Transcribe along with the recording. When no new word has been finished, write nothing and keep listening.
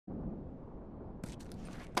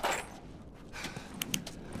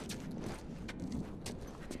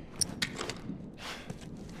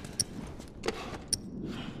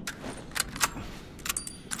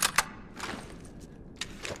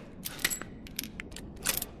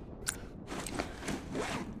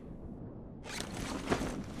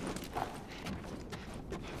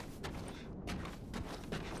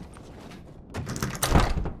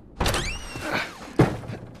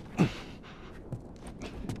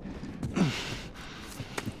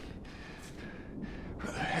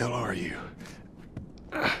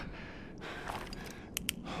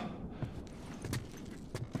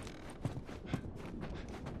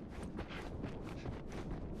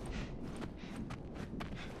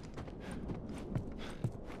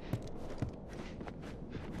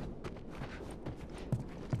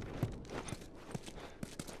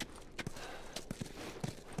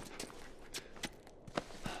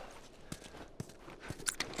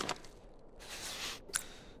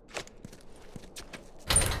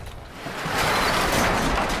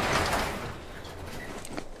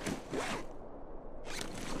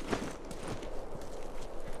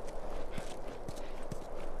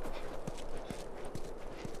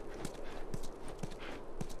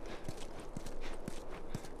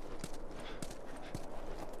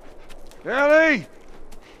Ellie!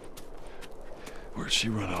 Where'd she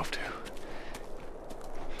run off to?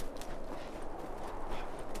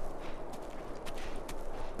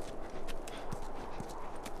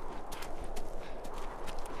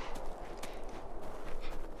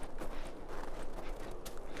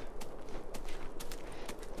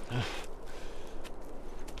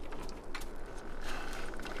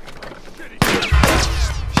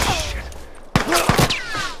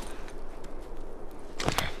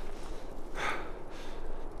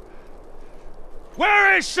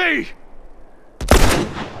 Where is she?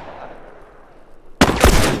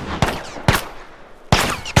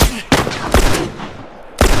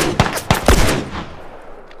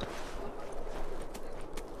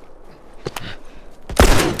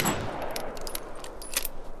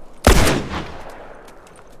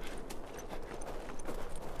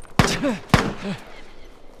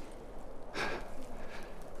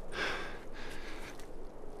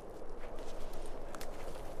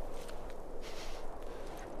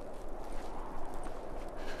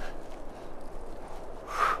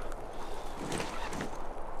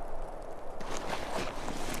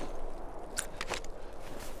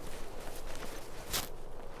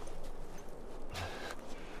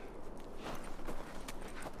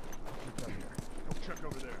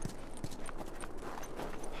 Over there.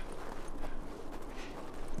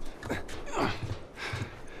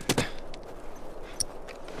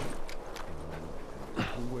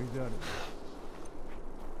 Way down.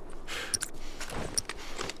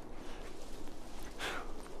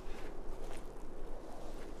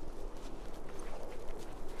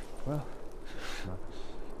 Well,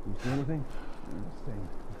 you see anything? Same.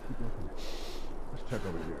 Keep looking. Let's check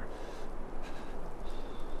over here.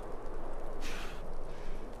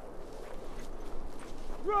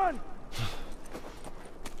 Run!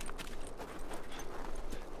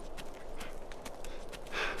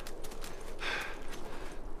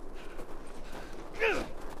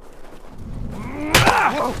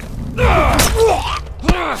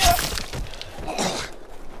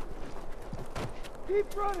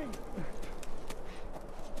 Keep running!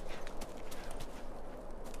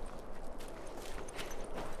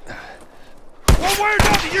 One word,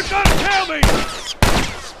 nothing! You gotta tell me!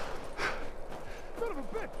 Son of a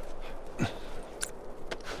bitch!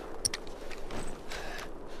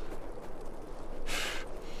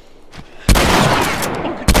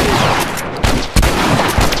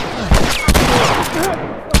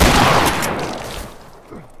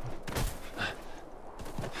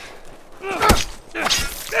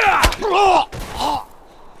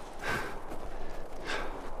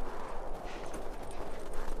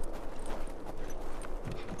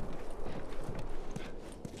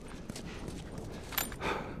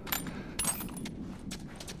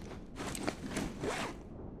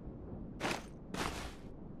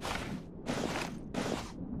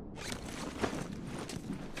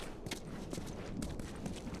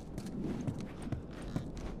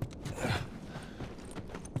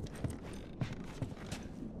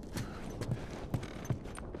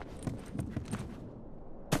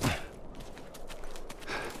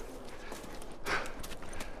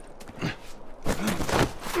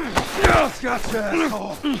 Gotcha,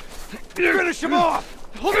 asshole! Finish him off!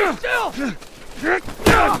 Hold him still!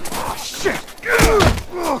 Oh, shit!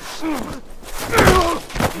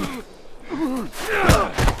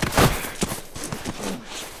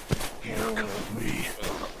 Handcuff me.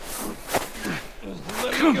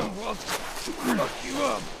 Let me go, I'll fuck you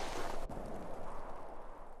up.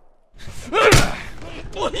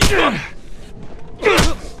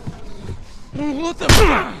 What the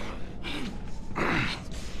fuck?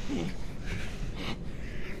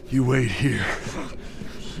 You wait here.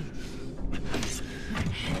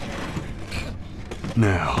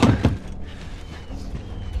 Now,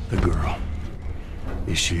 the girl.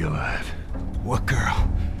 Is she alive? What girl?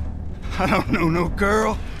 I don't know no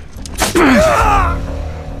girl.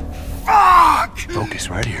 Fuck! Focus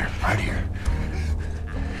right here, right here.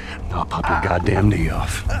 I'll pop your goddamn knee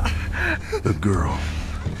off. The girl.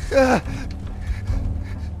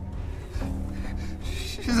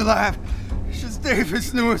 She's alive. She's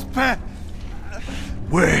David's newest pet.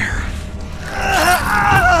 Where?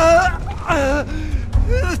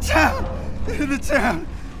 In the town. In the town.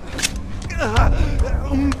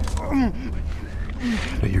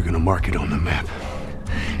 Now you're gonna mark it on the map.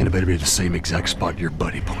 And it better be the same exact spot your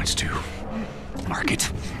buddy points to. Mark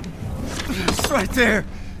it. It's right there.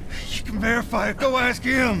 You can verify it. Go ask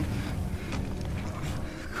him.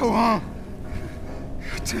 Go on.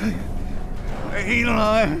 I tell you, I ain't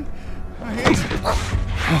lying. I ain't.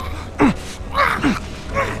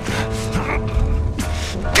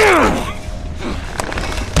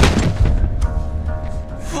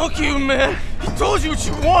 you, man. He told you what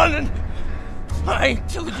you wanted. I ain't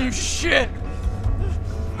telling you shit.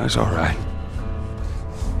 That's all right.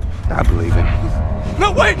 I believe him.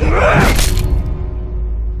 No, wait!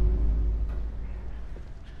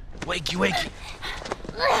 Wakey, wakey.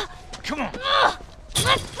 Come on.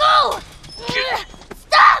 Let's go!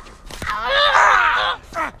 Stop!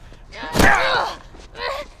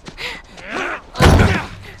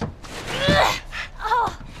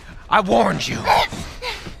 I warned you. I'm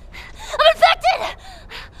infected!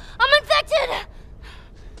 I'm infected!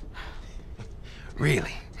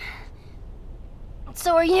 Really?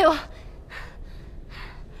 So are you.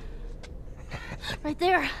 Right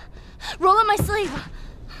there. Roll up my sleeve.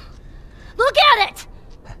 Look at it!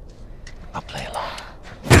 I'll play along.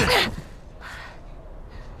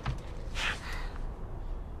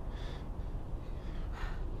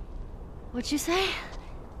 What'd you say?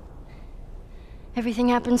 Everything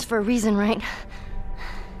happens for a reason, right?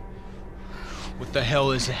 What the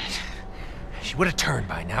hell is that? She would have turned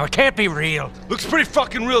by now. It can't be real. Looks pretty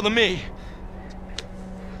fucking real to me.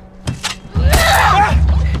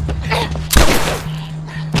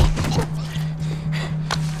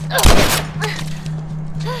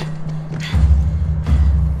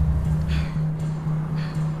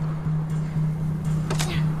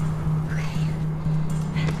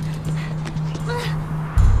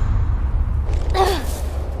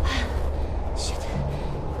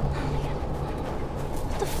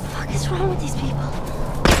 What's wrong with these people?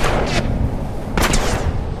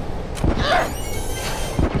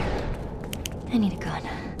 I need a gun.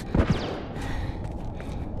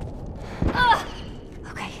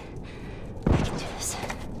 Okay. I can do this.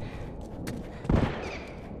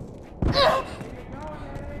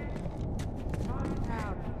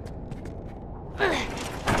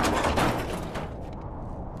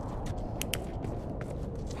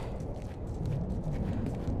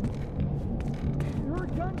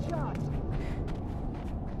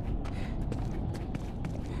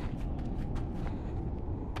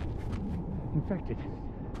 Infected.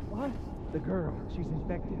 What? The girl. She's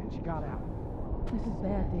infected and she got out. This is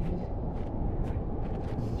bad, David.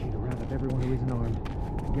 I need you to round up everyone who isn't armed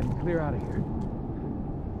and get them clear out of here.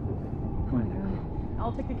 Come on now.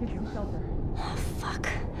 I'll take the kids to shelter. Oh, fuck.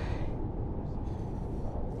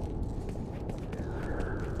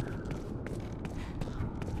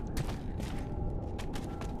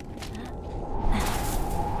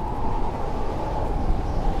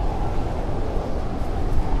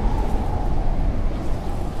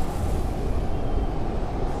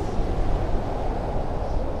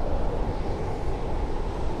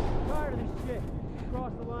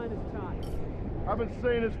 I've been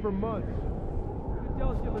saying this for months. Who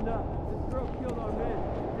tells you enough? This girl killed our man.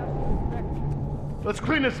 That's what's infected. Let's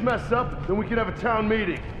clean this mess up, then we can have a town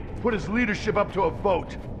meeting. Put his leadership up to a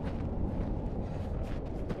vote.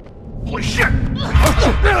 Holy shit!